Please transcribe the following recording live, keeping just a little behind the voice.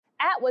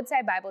At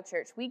Woodside Bible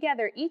Church, we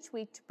gather each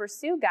week to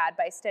pursue God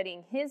by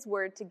studying His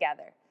Word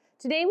together.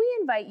 Today, we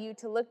invite you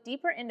to look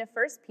deeper into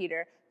 1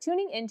 Peter,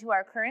 tuning into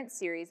our current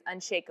series,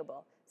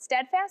 Unshakable,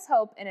 Steadfast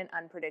Hope in an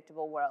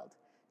Unpredictable World.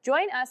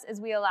 Join us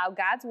as we allow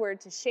God's Word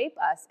to shape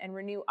us and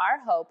renew our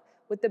hope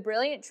with the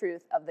brilliant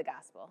truth of the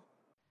gospel.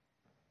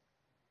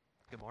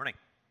 Good morning.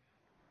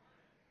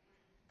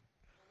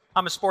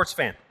 I'm a sports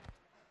fan.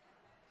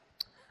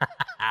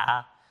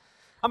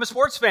 I'm a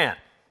sports fan.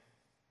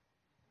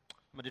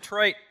 I'm a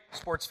Detroit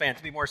sports fan,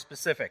 to be more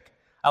specific.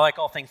 I like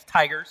all things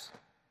Tigers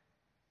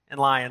and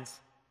Lions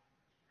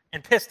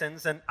and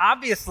Pistons and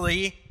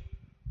obviously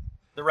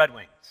the Red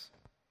Wings.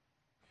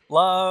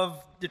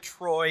 Love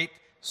Detroit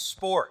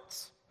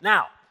sports.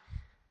 Now,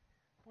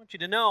 I want you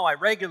to know I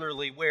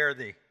regularly wear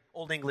the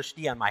Old English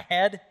D on my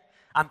head.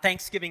 On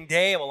Thanksgiving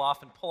Day, I will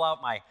often pull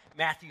out my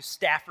Matthew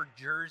Stafford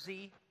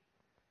jersey.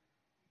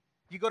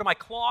 If you go to my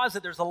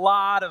closet, there's a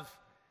lot of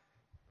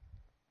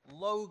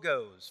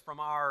logos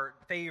from our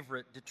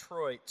favorite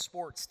Detroit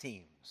sports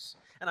teams.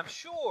 And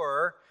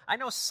I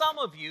know some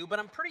of you, but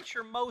I'm pretty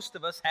sure most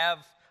of us have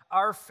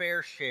our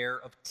fair share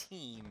of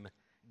team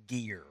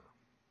gear.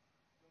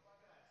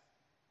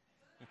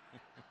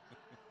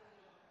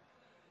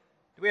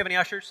 Do we have any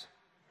ushers?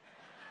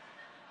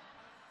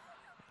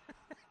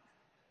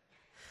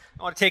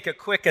 I want to take a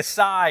quick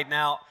aside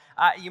now.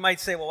 You might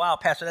say, well, wow,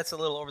 Pastor, that's a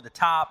little over the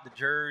top, the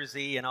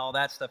jersey and all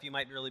that stuff. You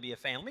might really be a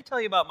fan. Let me tell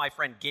you about my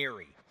friend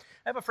Gary.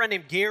 I have a friend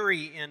named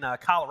Gary in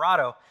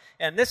Colorado,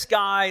 and this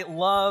guy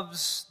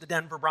loves the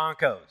Denver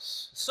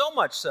Broncos. So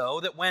much so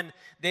that when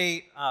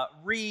they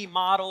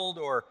remodeled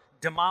or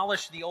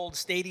demolished the old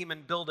stadium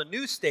and built a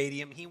new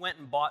stadium, he went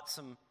and bought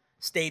some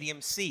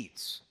stadium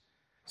seats.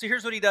 So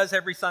here's what he does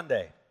every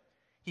Sunday.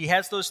 He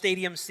has those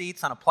stadium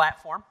seats on a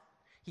platform.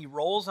 He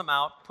rolls them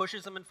out,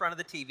 pushes them in front of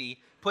the TV,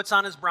 puts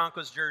on his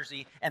Broncos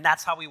jersey, and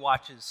that's how he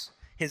watches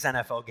his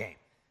NFL game.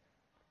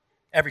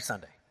 Every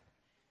Sunday.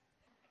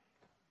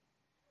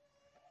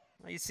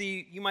 You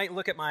see, you might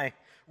look at my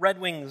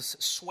Red Wings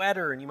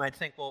sweater and you might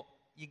think, well,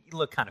 you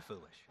look kind of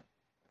foolish.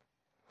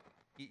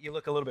 You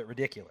look a little bit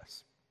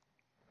ridiculous.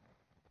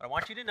 But I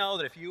want you to know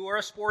that if you are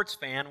a sports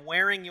fan,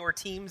 wearing your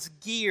team's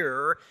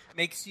gear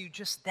makes you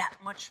just that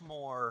much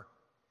more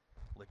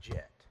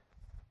legit.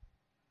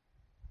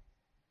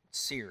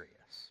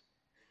 Serious.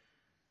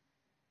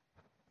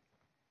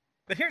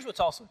 But here's what's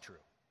also true.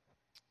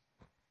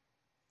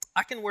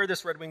 I can wear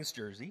this Red Wings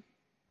jersey.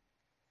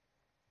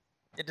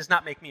 It does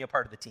not make me a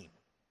part of the team.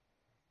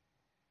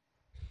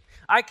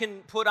 I can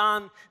put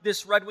on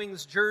this Red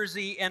Wings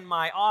jersey and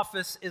my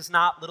office is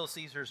not Little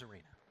Caesars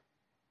Arena.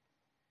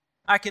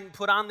 I can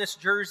put on this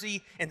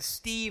jersey and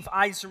Steve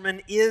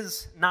Yzerman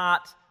is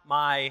not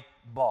my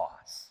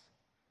boss.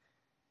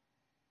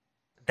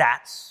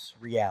 That's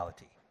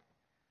reality.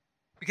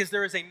 Because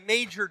there is a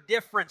major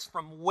difference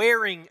from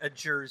wearing a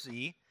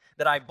jersey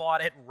that I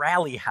bought at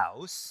Rally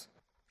House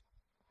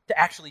to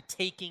actually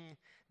taking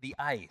the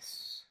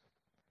ice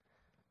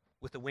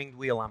with the winged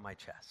wheel on my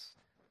chest.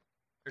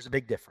 There's a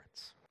big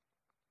difference.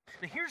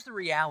 Now here's the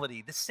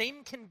reality. The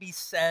same can be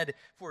said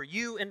for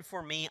you and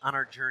for me on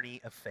our journey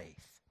of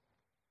faith.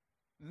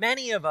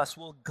 Many of us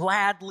will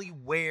gladly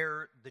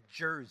wear the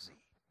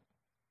jersey.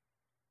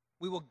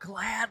 We will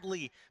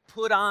gladly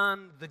put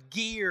on the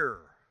gear.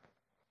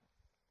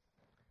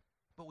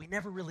 But we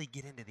never really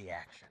get into the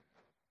action.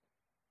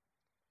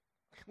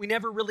 We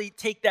never really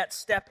take that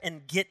step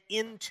and get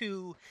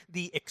into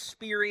the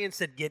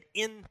experience and get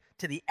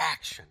into the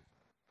action.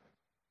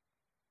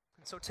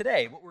 And so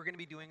today, what we're going to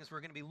be doing is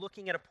we're going to be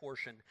looking at a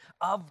portion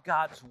of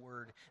God's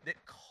Word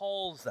that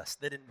calls us,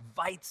 that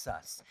invites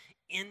us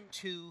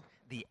into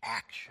the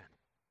action.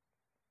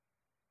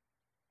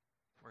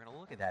 We're going to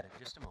look at that in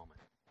just a moment.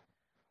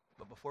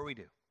 But before we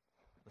do,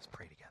 let's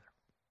pray together.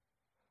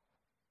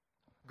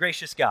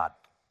 Gracious God,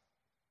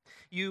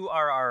 you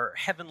are our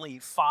Heavenly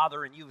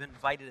Father, and you've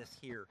invited us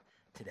here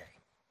today.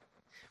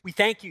 We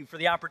thank you for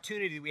the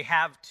opportunity we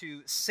have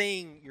to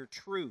sing your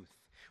truth.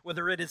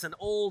 Whether it is an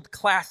old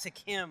classic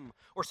hymn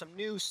or some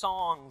new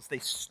songs, they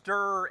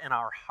stir in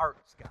our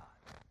hearts, God.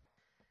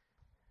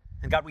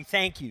 And God, we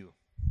thank you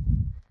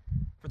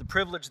for the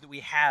privilege that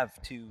we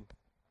have to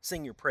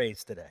sing your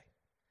praise today.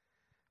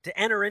 To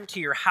enter into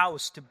your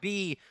house, to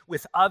be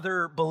with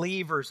other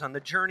believers on the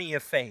journey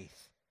of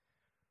faith.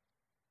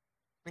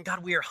 And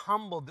God, we are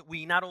humbled that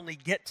we not only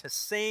get to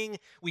sing,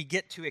 we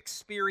get to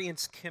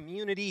experience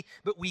community,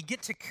 but we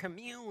get to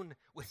commune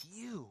with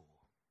you.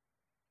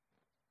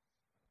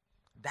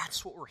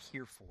 That's what we're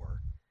here for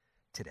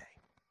today.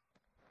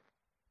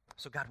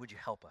 So God, would you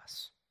help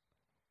us?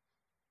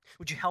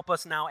 Would you help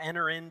us now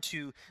enter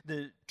into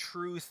the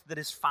truth that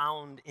is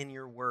found in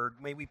your word?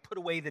 May we put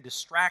away the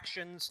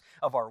distractions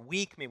of our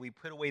week. May we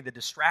put away the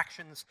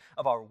distractions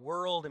of our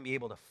world and be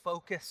able to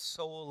focus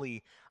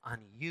solely on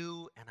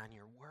you and on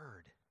your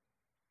word.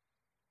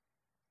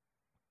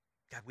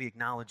 God, we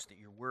acknowledge that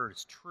your word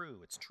is true,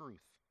 it's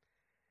truth,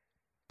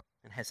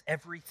 and has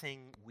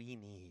everything we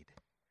need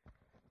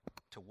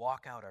to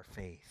walk out our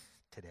faith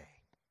today.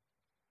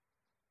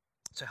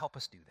 So help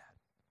us do that.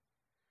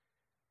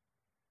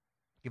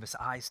 Give us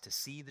eyes to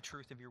see the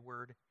truth of your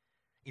word,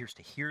 ears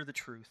to hear the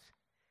truth,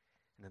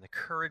 and then the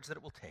courage that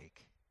it will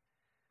take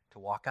to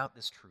walk out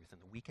this truth in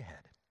the week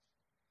ahead.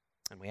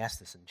 And we ask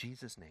this in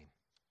Jesus' name.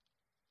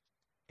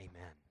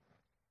 Amen.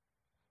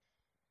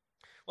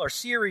 Well, our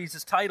series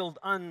is titled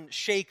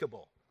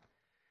Unshakable.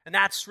 And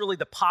that's really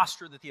the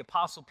posture that the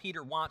Apostle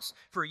Peter wants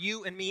for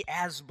you and me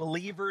as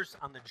believers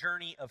on the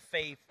journey of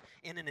faith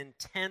in an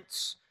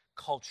intense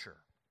culture.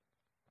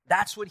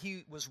 That's what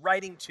he was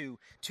writing to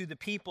the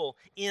people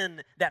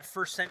in that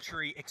first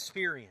century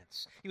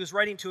experience. He was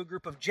writing to a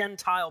group of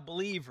Gentile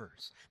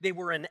believers. They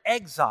were in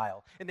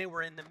exile, and they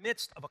were in the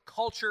midst of a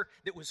culture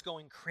that was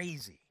going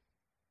crazy.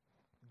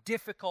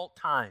 Difficult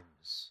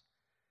times,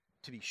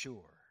 to be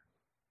sure.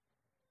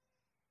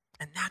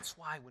 And that's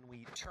why when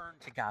we turn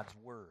to God's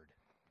Word,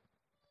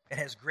 it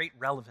has great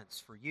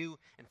relevance for you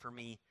and for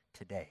me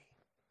today.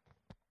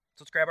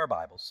 So let's grab our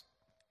Bibles.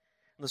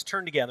 And let's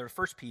turn together to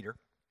 1 Peter.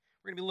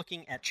 We're going to be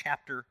looking at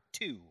chapter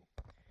 2.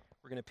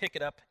 We're going to pick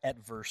it up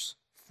at verse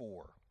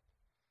 4.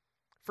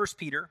 1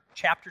 Peter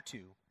chapter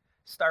 2,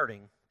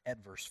 starting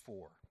at verse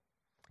 4.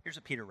 Here's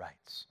what Peter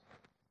writes.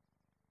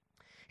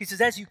 He says,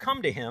 "As you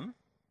come to him,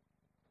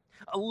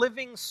 a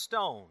living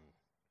stone,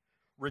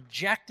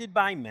 rejected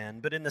by men,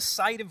 but in the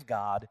sight of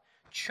God,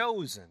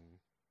 chosen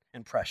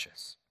and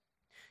precious.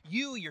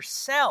 You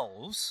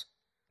yourselves,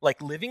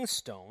 like living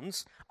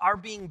stones, are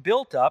being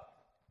built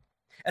up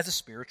as a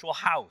spiritual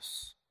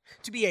house,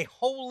 to be a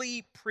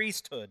holy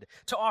priesthood,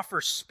 to offer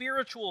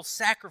spiritual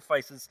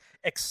sacrifices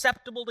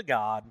acceptable to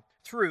God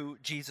through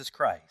Jesus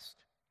Christ.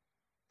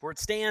 For it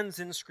stands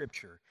in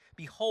Scripture,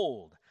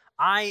 'Behold,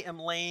 I am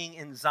laying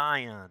in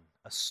Zion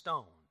a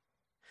stone,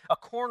 a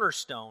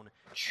cornerstone,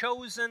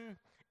 chosen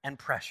and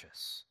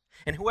precious,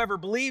 and whoever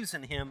believes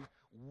in him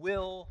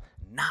will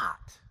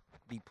not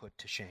be put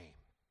to shame.'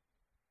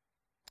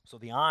 So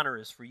the honor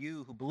is for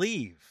you who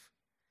believe.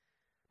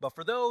 But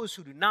for those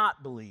who do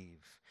not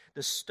believe,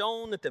 the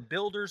stone that the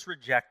builders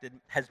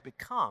rejected has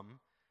become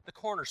the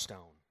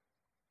cornerstone,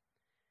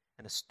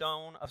 and a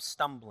stone of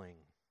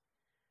stumbling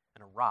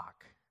and a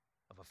rock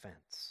of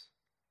offense.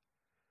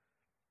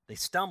 They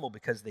stumble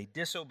because they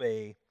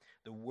disobey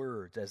the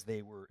words as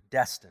they were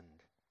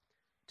destined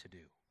to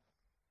do."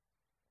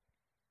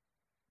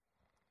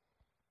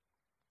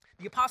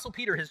 The Apostle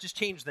Peter has just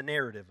changed the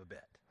narrative a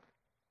bit.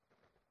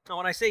 Now,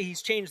 when I say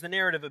he's changed the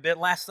narrative a bit,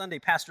 last Sunday,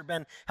 Pastor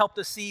Ben helped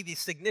us see the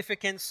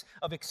significance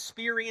of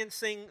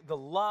experiencing the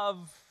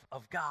love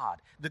of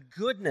God, the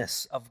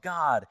goodness of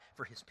God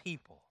for his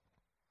people.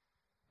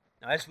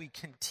 Now, as we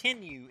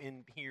continue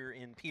here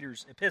in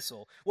Peter's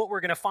epistle, what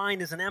we're going to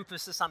find is an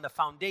emphasis on the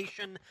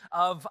foundation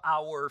of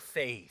our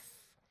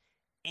faith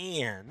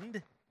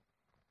and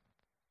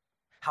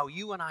how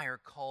you and I are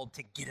called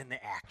to get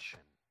into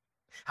action.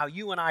 How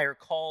you and I are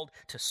called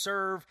to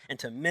serve and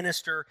to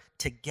minister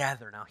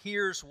together. Now,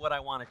 here's what I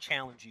want to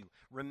challenge you.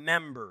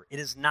 Remember, it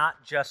is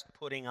not just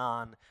putting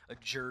on a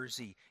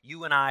jersey.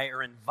 You and I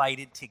are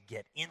invited to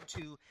get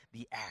into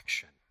the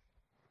action.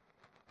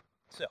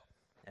 So,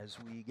 as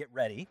we get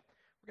ready,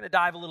 we're going to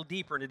dive a little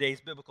deeper in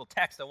today's biblical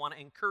text. I want to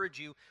encourage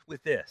you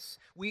with this.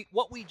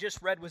 What we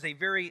just read was a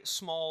very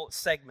small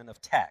segment of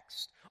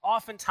text.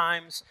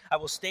 Oftentimes, I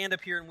will stand up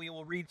here and we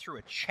will read through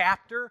a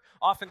chapter.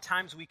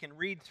 Oftentimes, we can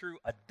read through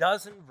a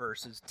dozen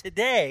verses.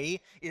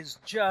 Today is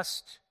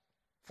just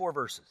 4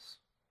 verses.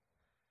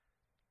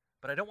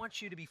 But I don't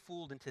want you to be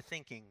fooled into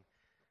thinking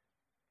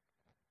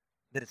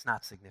that it's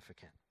not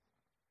significant,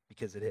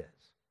 because it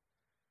is.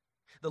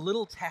 The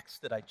little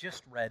text that I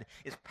just read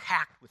is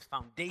packed with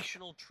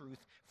foundational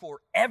truth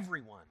for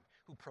everyone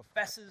who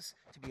professes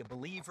to be a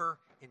believer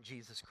in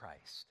Jesus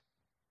Christ.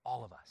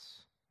 All of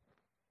us.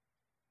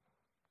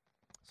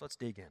 So let's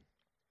dig in.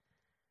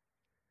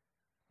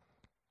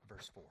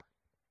 Verse 4.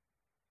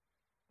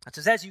 It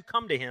says, "As you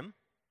come to him,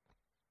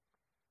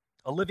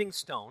 a living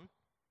stone,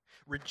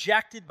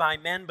 rejected by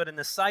men, but in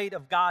the sight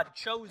of God,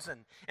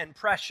 chosen and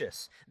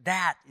precious."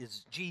 That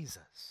is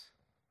Jesus.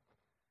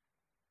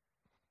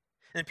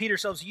 And Peter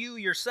says, you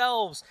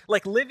yourselves,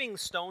 like living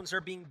stones, are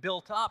being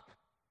built up.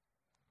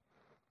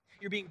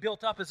 You're being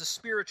built up as a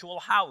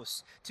spiritual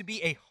house, to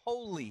be a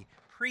holy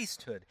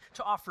priesthood,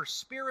 to offer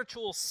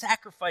spiritual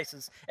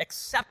sacrifices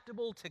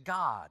acceptable to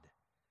God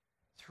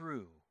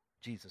through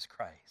Jesus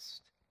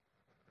Christ.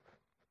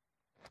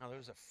 Now,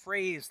 there's a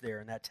phrase there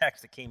in that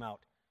text that came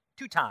out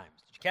 2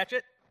 times. Did you catch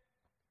it?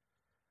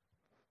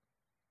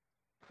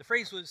 The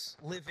phrase was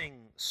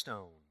living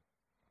stone.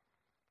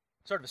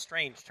 Sort of a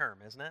strange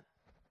term, isn't it?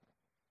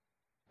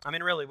 I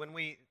mean, really, when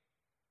we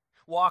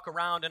walk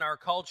around in our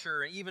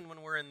culture, even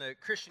when we're in the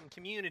Christian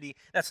community,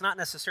 that's not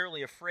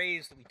necessarily a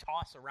phrase that we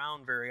toss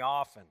around very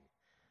often.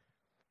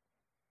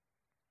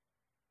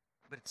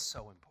 But it's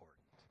so important.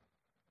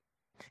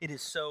 It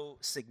is so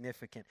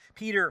significant.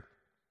 Peter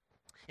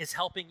is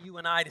helping you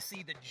and I to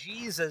see that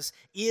Jesus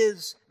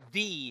is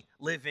the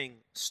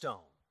living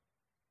stone.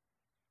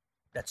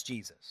 That's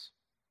Jesus.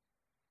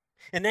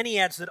 And then he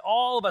adds that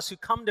all of us who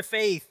come to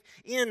faith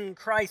in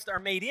Christ are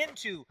made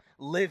into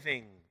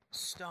living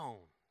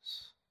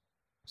stones.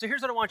 So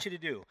here's what I want you to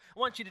do. I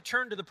want you to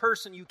turn to the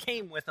person you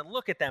came with and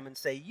look at them and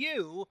say,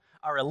 you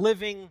are a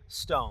living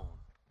stone.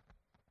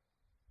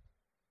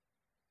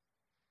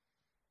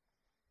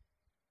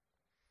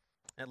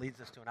 That leads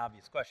us to an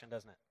obvious question,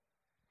 doesn't it?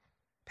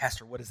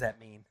 Pastor, what does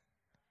that mean?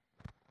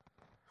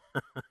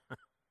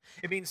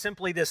 It means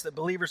simply this, that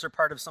believers are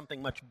part of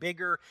something much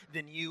bigger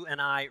than you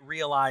and I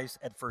realize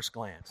at first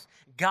glance.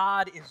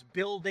 God is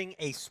building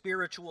a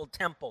spiritual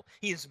temple.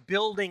 He is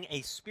building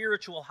a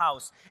spiritual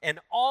house, and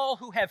all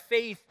who have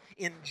faith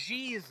in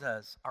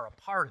Jesus are a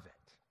part of it.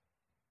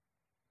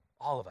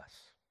 All of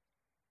us.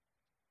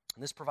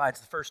 And this provides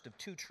the first of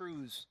two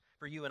truths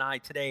for you and I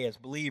today as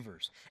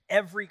believers.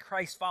 Every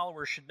Christ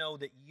follower should know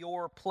that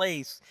your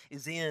place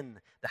is in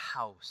the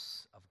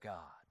house of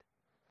God.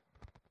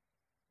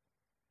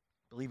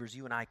 Believers,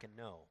 you and I can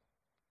know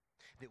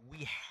that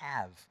we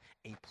have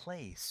a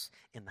place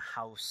in the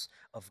house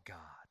of God.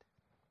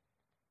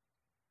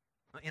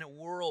 In a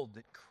world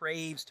that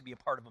craves to be a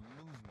part of a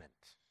movement,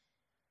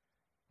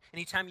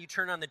 anytime you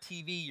turn on the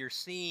TV, you're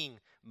seeing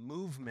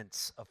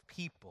movements of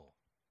people.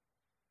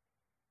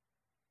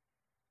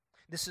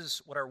 This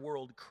is what our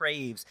world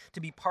craves,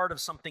 to be part of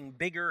something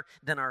bigger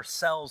than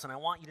ourselves. And I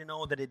want you to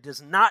know that it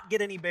does not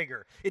get any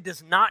bigger. It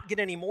does not get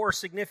any more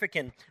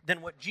significant than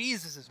what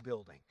Jesus is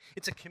building.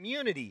 It's a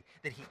community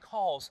that he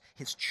calls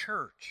his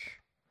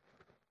church.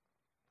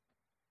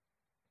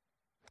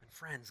 And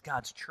friends,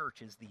 God's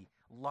church is the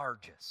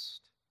largest,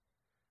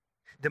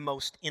 the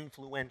most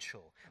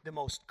influential, the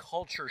most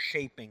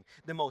culture-shaping,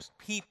 the most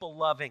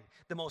people-loving,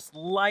 the most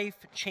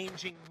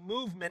life-changing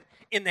movement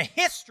in the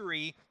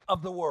history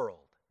of the world.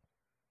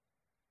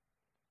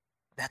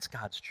 That's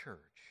God's church.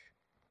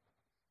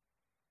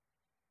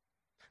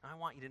 And I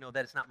want you to know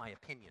that it's not my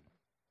opinion.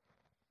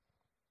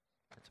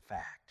 That's a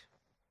fact.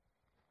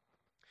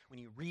 When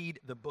you read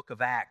the book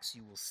of Acts,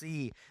 you will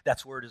see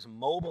that's where it is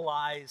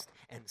mobilized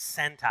and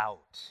sent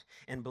out.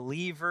 And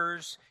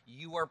believers,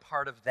 you are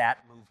part of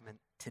that movement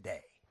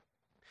today.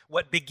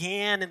 What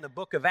began in the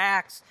book of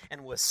Acts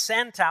and was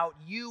sent out,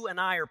 you and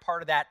I are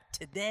part of that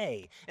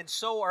today. And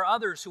so are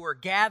others who are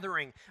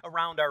gathering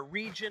around our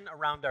region,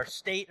 around our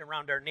state,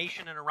 around our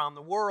nation, and around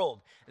the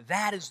world.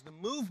 That is the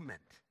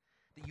movement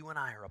that you and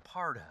I are a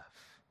part of.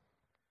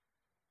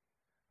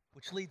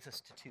 Which leads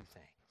us to two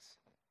things.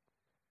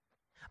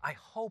 I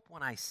hope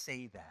when I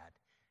say that,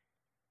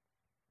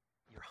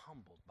 you're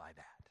humbled by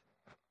that.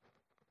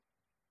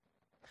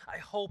 I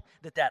hope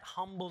that that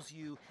humbles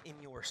you in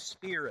your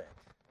spirit,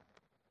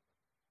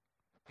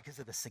 because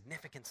of the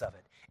significance of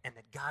it, and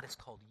that God has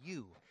called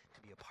you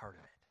to be a part of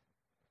it.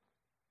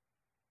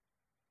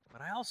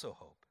 But I also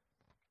hope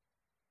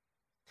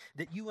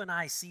that you and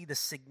I see the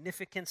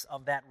significance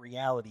of that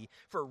reality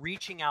for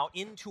reaching out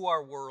into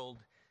our world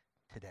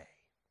today.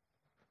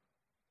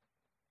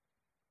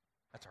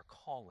 That's our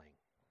calling.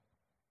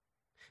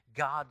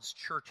 God's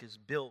church is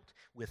built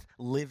with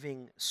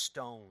living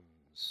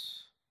stones.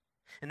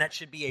 And that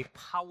should be a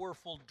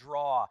powerful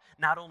draw,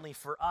 not only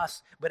for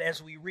us, but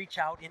as we reach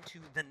out into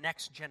the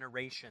next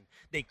generation.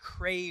 They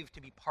crave to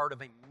be part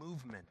of a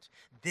movement.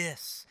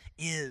 This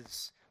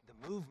is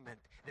the movement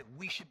that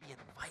we should be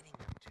inviting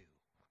them to.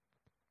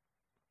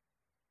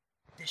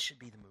 This should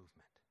be the movement.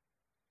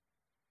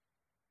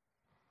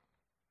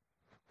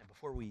 And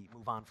before we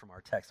move on from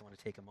our text, I want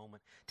to take a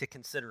moment to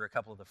consider a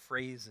couple of the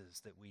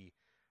phrases that we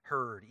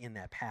heard in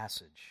that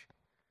passage.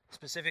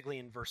 Specifically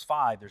in verse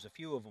 5, there's a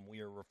few of them we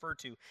are referred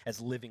to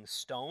as living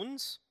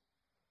stones.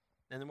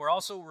 And then we're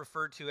also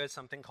referred to as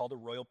something called a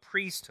royal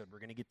priesthood. We're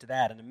going to get to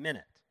that in a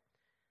minute.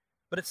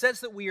 But it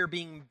says that we are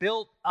being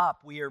built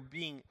up, we are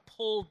being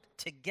pulled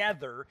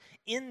together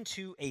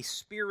into a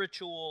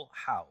spiritual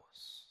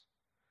house.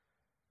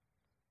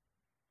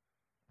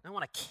 I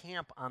want to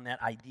camp on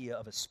that idea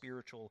of a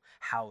spiritual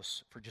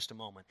house for just a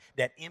moment.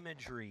 That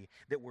imagery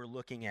that we're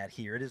looking at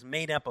here, it is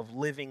made up of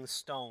living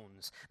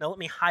stones. Now let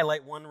me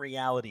highlight one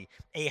reality.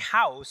 A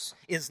house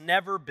is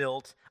never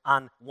built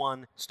on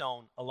one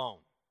stone alone.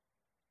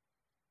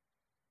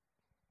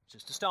 It's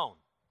just a stone.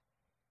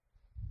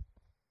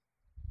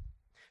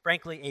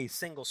 Frankly, a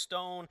single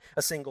stone,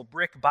 a single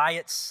brick by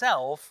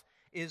itself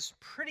is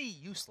pretty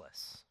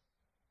useless.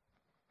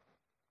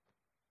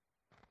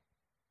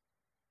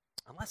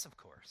 Unless, of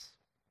course,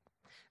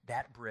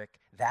 that brick,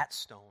 that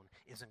stone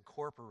is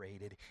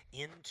incorporated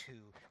into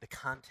the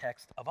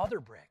context of other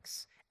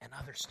bricks and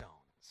other stones.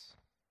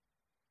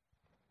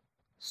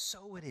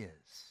 So it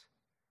is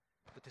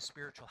with the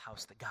spiritual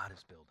house that God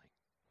is building.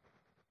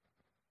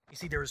 You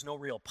see, there is no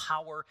real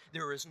power,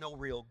 there is no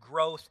real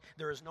growth,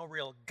 there is no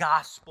real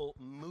gospel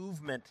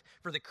movement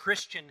for the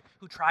Christian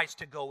who tries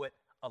to go it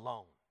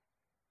alone.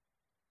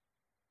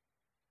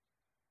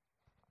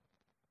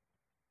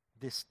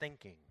 This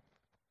thinking,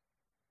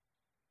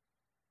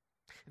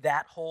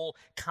 that whole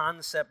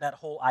concept, that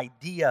whole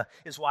idea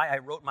is why I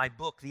wrote my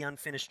book, The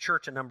Unfinished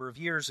Church, a number of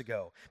years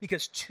ago.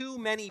 Because too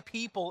many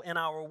people in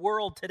our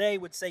world today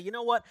would say, you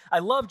know what, I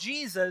love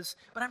Jesus,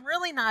 but I'm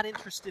really not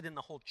interested in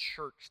the whole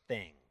church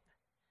thing.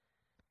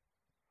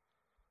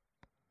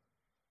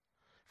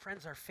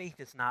 Friends, our faith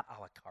is not a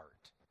la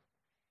carte.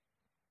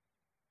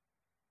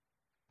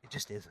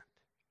 just isn't.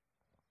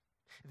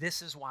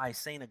 This is why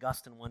St.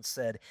 Augustine once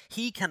said,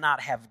 he cannot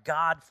have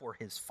God for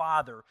his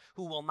father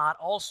who will not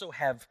also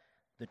have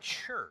the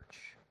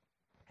church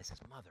as his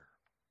mother.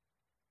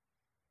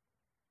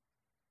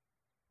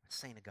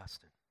 St.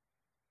 Augustine.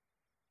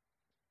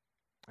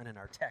 And in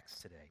our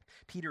text today,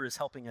 Peter is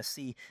helping us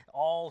see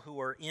all who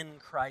are in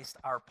Christ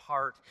are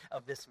part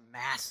of this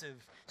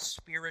massive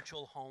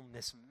spiritual home,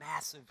 this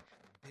massive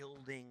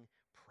building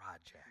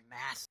project.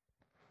 Massive.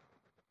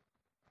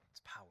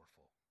 It's powerful.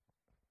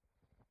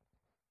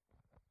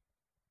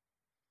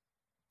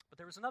 But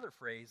there was another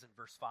phrase in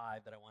verse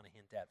 5 that I want to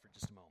hint at for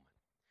just a moment.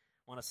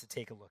 I want us to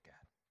take a look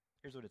at.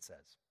 Here's what it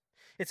says.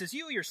 It says,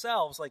 you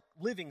yourselves, like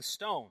living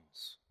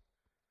stones,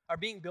 are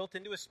being built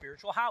into a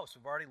spiritual house.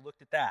 We've already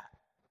looked at that.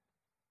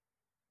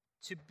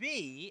 To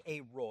be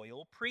a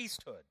royal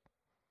priesthood,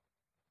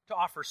 to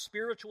offer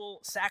spiritual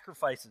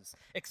sacrifices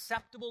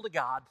acceptable to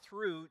God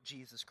through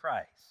Jesus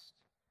Christ.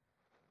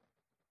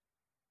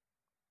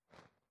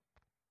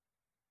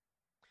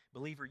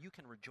 Believer, you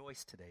can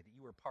rejoice today that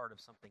you are part of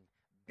something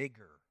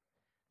bigger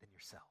than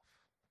yourself.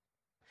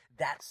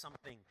 That's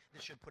something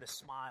that should put a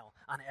smile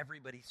on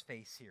everybody's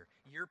face here.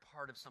 You're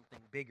part of something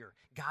bigger.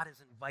 God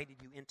has invited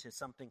you into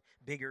something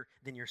bigger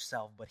than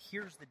yourself. But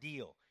here's the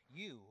deal.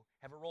 You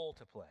have a role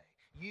to play.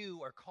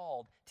 You are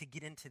called to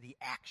get into the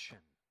action.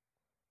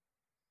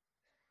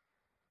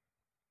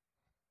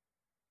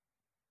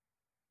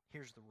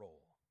 Here's the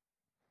role.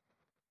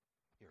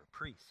 You're a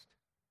priest.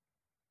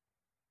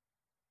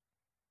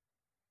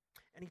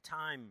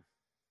 Anytime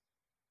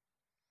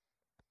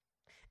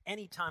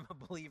a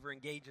believer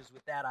engages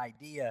with that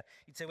idea,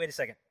 you'd say, wait a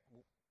second,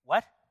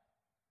 what?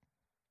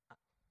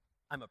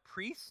 I'm a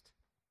priest?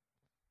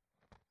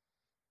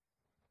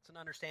 It's an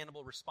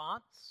understandable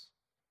response,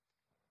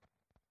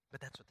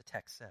 but that's what the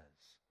text says.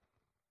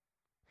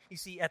 You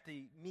see, at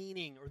the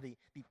meaning or the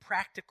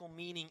practical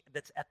meaning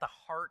that's at the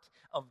heart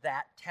of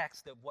that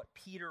text of what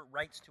Peter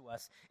writes to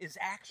us is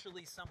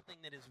actually something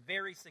that is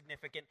very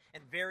significant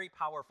and very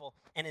powerful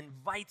and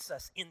invites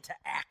us into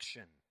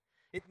action.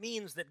 It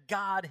means that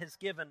God has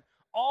given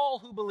all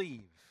who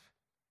believe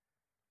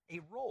a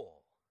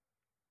role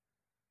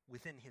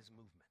within his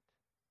movement.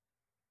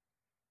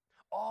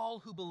 All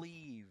who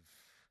believe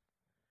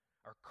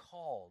are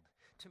called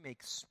to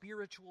make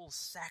spiritual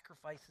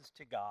sacrifices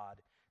to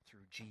God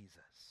through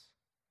Jesus.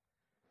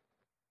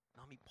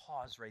 Now, let me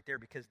pause right there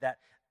because that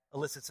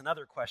elicits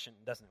another question,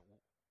 doesn't it?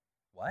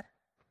 What?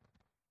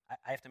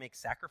 I have to make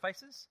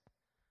sacrifices?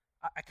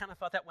 I kind of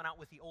thought that went out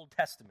with the Old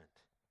Testament.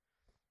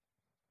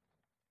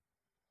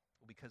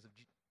 Well, because of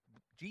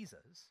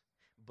Jesus,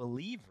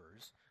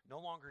 believers no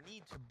longer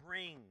need to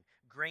bring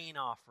grain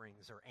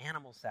offerings or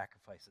animal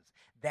sacrifices.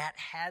 That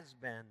has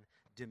been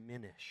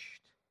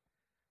diminished.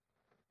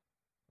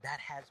 That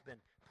has been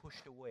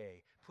pushed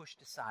away,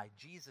 pushed aside.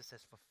 Jesus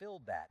has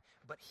fulfilled that.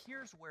 But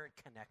here's where it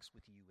connects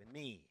with you and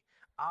me.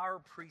 Our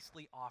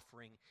priestly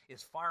offering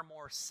is far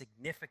more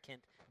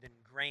significant than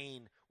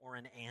grain or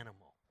an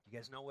animal. You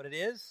guys know what it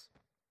is?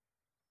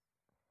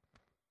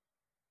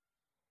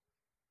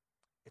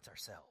 It's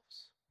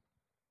ourselves.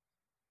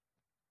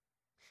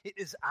 It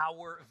is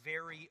our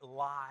very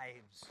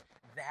lives.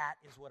 That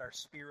is what our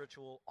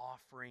spiritual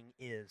offering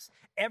is.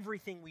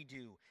 Everything we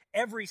do,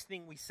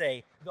 everything we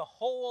say, the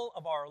whole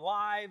of our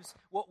lives,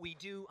 what we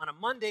do on a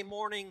Monday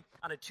morning,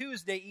 on a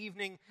Tuesday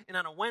evening, and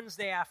on a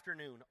Wednesday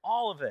afternoon,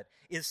 all of it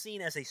is seen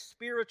as a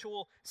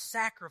spiritual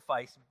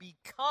sacrifice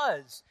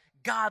because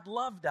God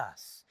loved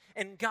us,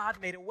 and God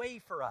made a way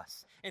for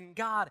us, and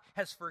God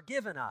has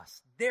forgiven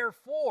us.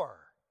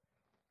 Therefore,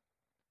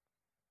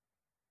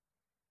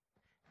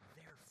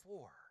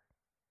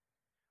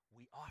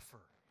 we offer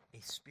a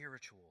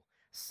spiritual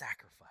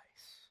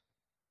sacrifice.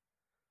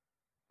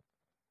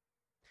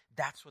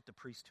 That's what the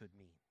priesthood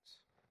means.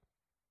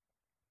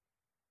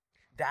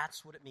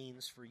 That's what it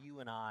means for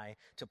you and I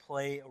to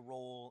play a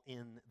role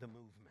in the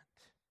movement.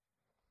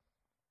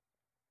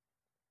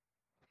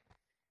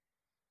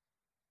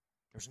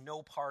 There's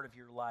no part of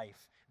your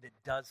life that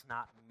does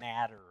not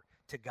matter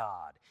to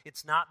God.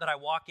 It's not that I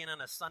walk in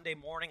on a Sunday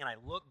morning and I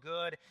look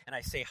good and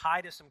I say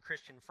hi to some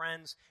Christian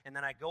friends and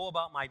then I go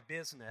about my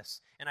business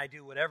and I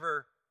do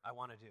whatever I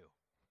want to do.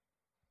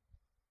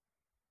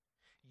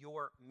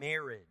 Your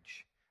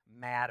marriage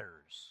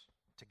matters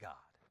to God.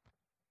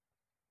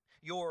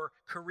 Your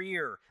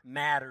career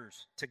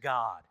matters to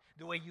God.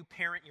 The way you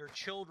parent your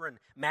children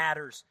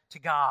matters to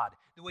God.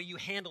 The way you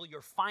handle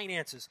your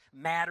finances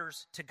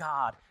matters to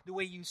God. The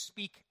way you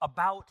speak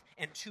about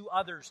and to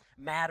others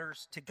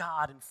matters to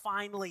God. And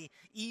finally,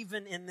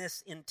 even in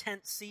this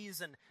intense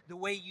season, the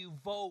way you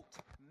vote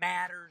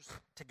matters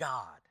to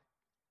God.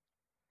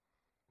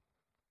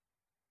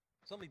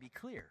 So let me be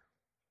clear.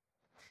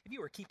 If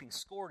you are keeping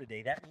score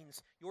today, that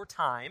means your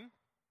time,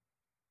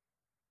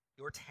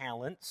 your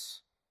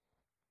talents,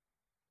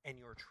 and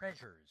your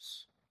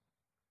treasures,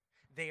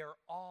 they are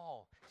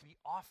all to be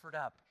offered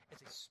up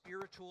as a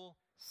spiritual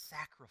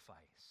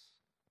sacrifice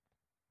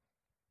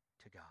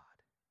to God.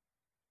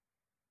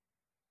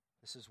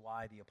 This is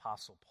why the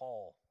Apostle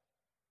Paul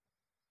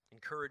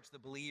encourage the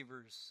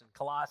believers in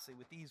Colossae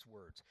with these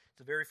words.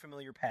 It's a very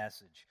familiar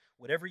passage.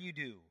 Whatever you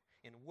do,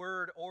 in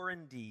word or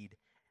in deed,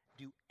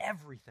 do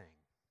everything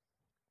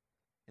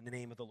in the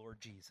name of the Lord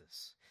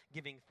Jesus,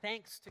 giving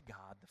thanks to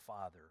God the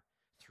Father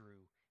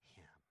through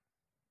him.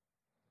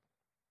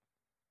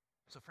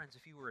 So friends,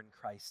 if you were in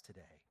Christ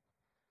today,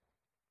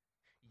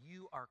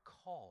 you are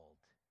called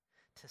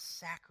to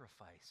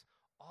sacrifice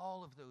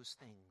all of those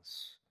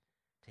things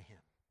to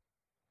him,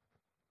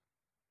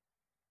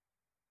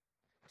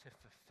 to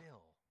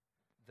fulfill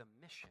the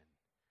mission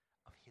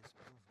of his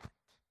movement.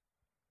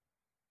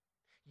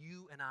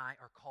 You and I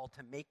are called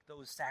to make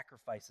those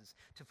sacrifices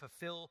to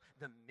fulfill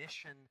the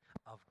mission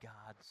of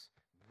God's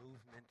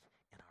movement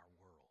in our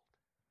world.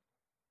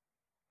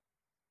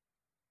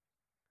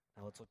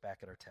 Now let's look back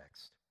at our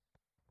text,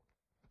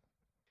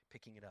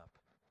 picking it up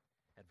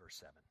at verse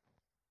 7.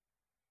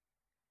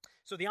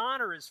 So the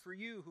honor is for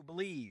you who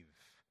believe,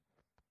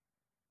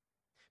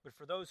 but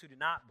for those who do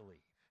not believe,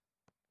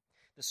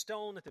 the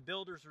stone that the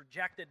builders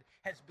rejected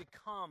has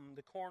become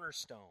the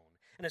cornerstone,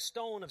 and a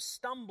stone of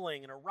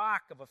stumbling and a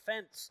rock of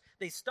offense.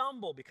 They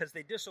stumble because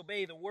they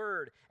disobey the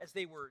word as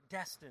they were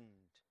destined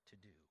to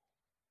do.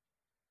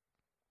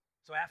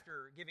 So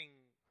after giving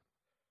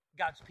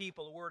God's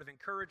people a word of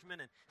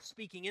encouragement and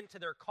speaking into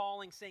their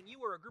calling, saying,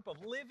 you are a group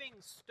of living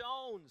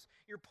stones,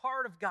 you're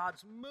part of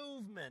God's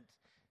movement,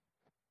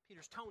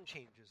 Peter's tone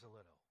changes a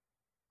little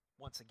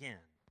once again.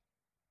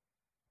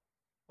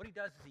 What he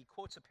does is he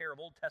quotes a pair of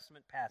Old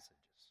Testament passages.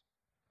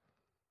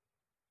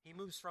 He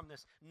moves from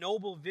this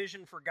noble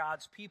vision for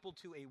God's people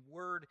to a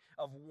word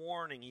of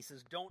warning. He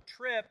says, don't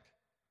trip,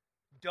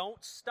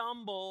 don't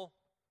stumble,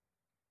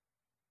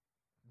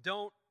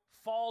 don't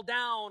fall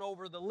down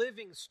over the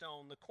living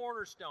stone, the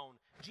cornerstone,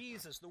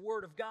 Jesus, the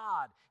Word of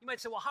God. You might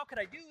say, well, how could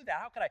I do that?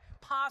 How could I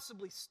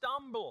possibly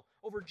stumble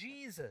over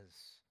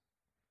Jesus?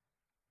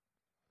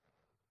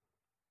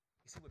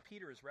 You see what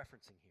Peter is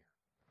referencing here.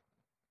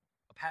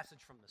 A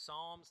passage from the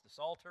Psalms, the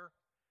Psalter,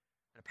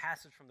 and a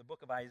passage from the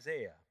book of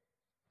Isaiah.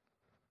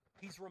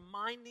 He's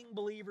reminding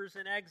believers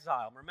in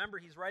exile. Remember,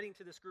 he's writing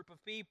to this group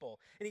of people.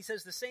 And he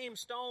says the same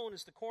stone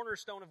as the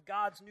cornerstone of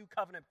God's new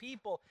covenant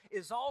people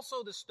is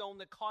also the stone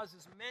that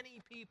causes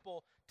many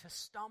people to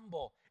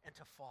stumble and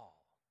to fall.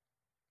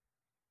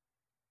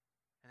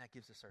 And that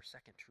gives us our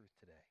second truth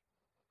today.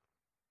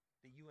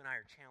 That you and I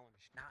are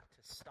challenged not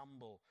to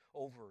stumble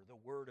over the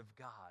Word of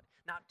God,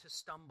 not to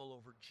stumble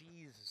over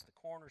Jesus, the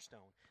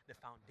cornerstone, the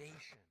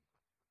foundation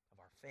of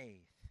our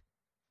faith.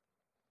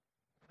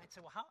 You might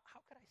say, well, how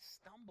could I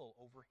stumble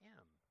over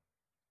him?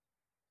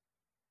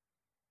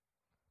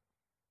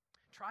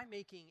 Try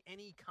making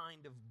any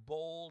kind of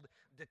bold,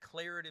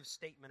 declarative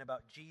statement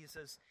about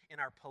Jesus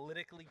in our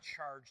politically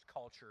charged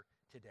culture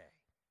today.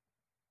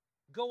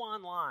 Go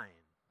online.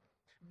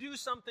 Do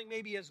something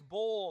maybe as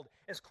bold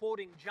as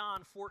quoting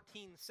John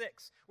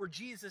 14:6, where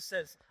Jesus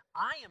says,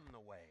 I am the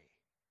way,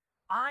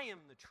 I am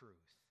the truth,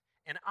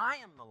 and I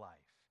am the life.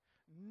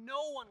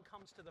 No one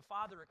comes to the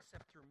Father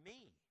except through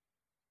me.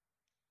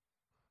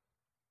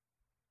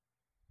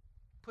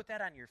 Put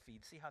that on your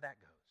feed. See how that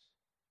goes.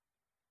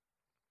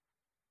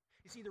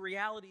 You see, the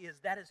reality is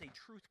that is a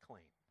truth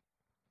claim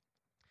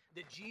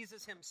that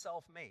Jesus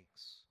himself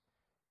makes,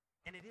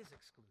 and it is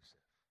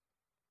exclusive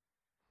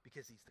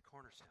because he's the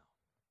cornerstone.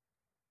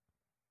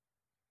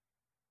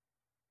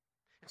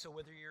 And so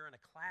whether you're in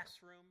a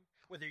classroom,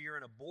 whether you're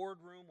in a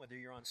boardroom, whether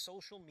you're on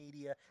social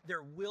media,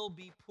 there will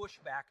be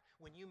pushback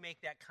when you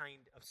make that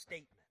kind of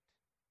statement.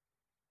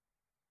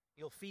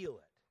 You'll feel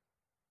it.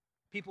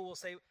 People will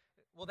say,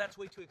 well, that's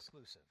way too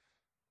exclusive.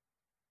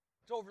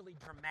 It's overly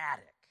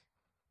dramatic.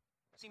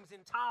 It seems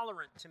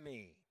intolerant to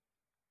me.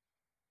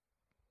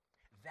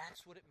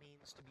 That's what it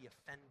means to be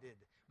offended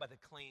by the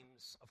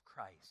claims of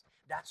Christ.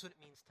 That's what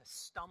it means to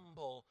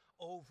stumble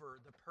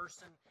over the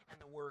person and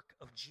the work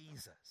of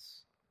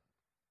Jesus.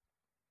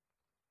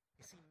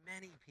 You see,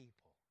 many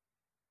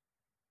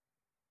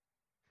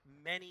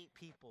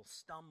people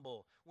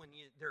stumble when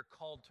they're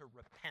called to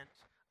repent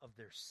of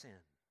their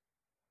sin.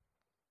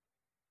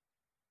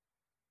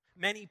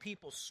 Many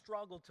people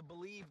struggle to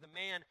believe the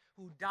man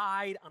who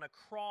died on a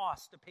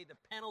cross to pay the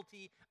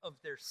penalty of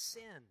their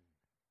sin.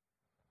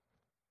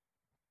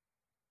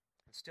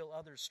 And still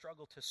others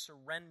struggle to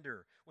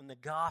surrender when the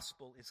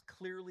gospel is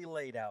clearly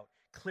laid out,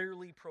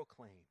 clearly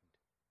proclaimed.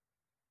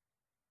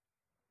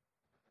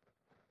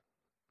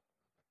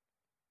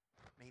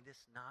 May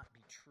this not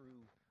be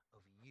true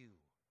of you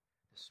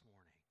this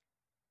morning.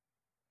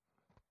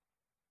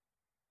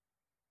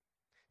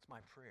 It's my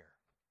prayer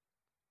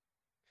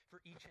for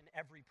each and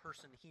every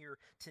person here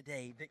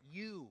today that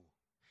you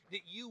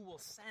will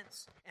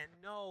sense and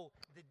know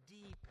the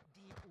deep,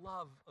 deep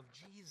love of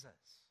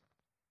Jesus.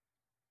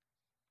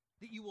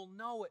 That you will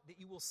know it,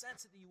 that you will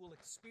sense it, that you will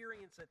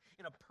experience it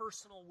in a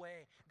personal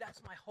way.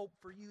 That's my hope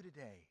for you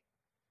today.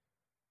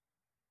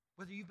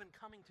 Whether you've been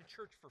coming to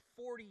church for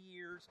 40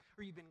 years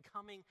or you've been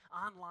coming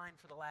online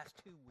for the last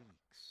 2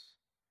 weeks.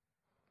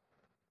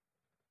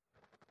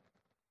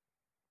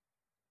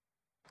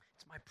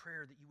 It's my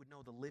prayer that you would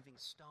know the living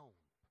stone,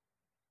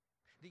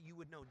 that you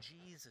would know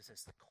Jesus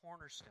as the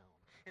cornerstone,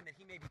 and that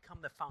he may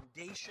become the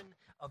foundation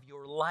of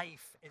your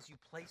life as you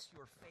place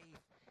your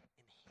faith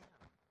in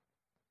him,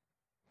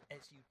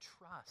 as you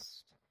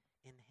trust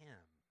in him.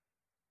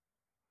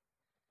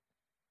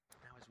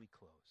 Now, as we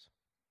close,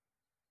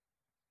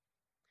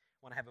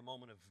 I want to have a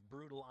moment of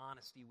brutal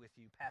honesty with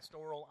you,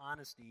 pastoral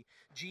honesty.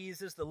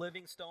 Jesus, the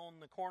living stone,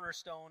 the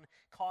cornerstone,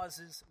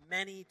 causes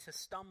many to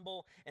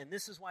stumble, and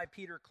this is why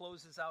Peter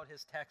closes out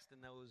his text in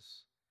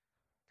those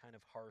kind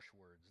of harsh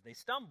words. They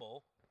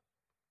stumble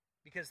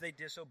because they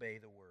disobey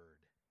the word.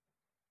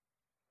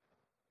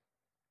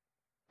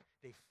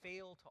 They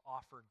fail to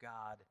offer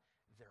God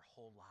their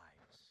whole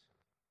lives.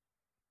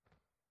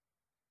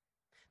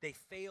 They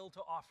fail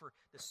to offer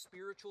the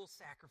spiritual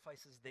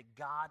sacrifices that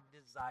God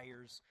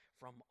desires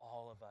from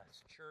all of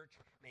us. Church,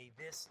 may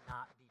this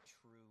not be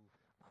true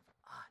of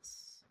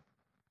us.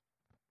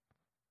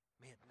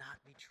 May it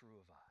not be true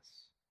of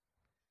us.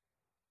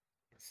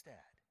 Instead,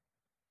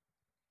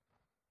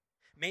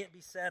 may it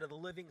be said of the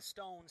living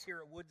stones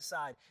here at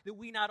Woodside that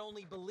we not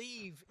only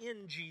believe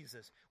in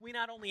Jesus, we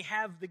not only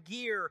have the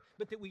gear,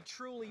 but that we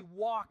truly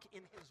walk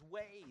in his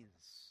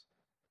ways.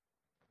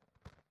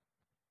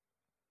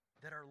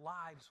 That our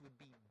lives would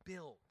be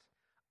built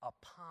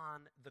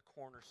upon the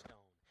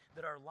cornerstone.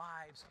 That our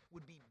lives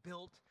would be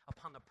built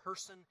upon the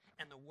person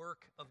and the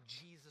work of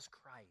Jesus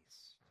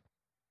Christ.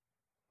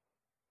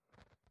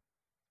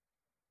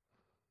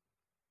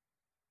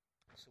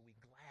 So we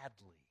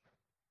gladly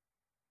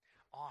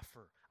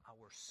offer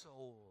our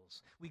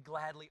souls. We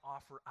gladly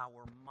offer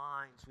our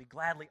minds. We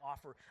gladly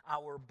offer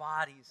our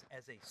bodies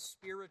as a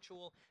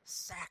spiritual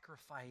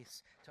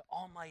sacrifice to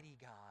Almighty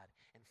God.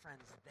 And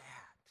friends,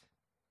 that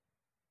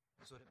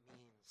is what it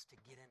means to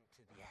get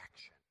into the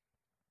action.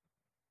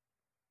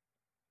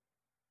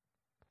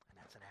 And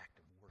that's an act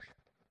of worship.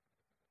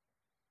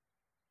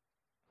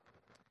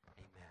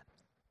 Amen.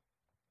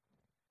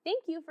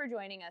 Thank you for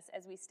joining us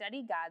as we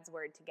study God's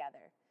Word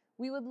together.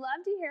 We would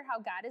love to hear how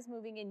God is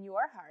moving in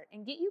your heart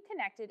and get you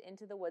connected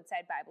into the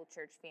Woodside Bible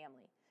Church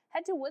family.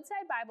 Head to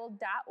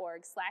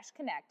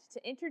woodsidebible.org/connect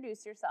to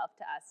introduce yourself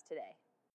to us today.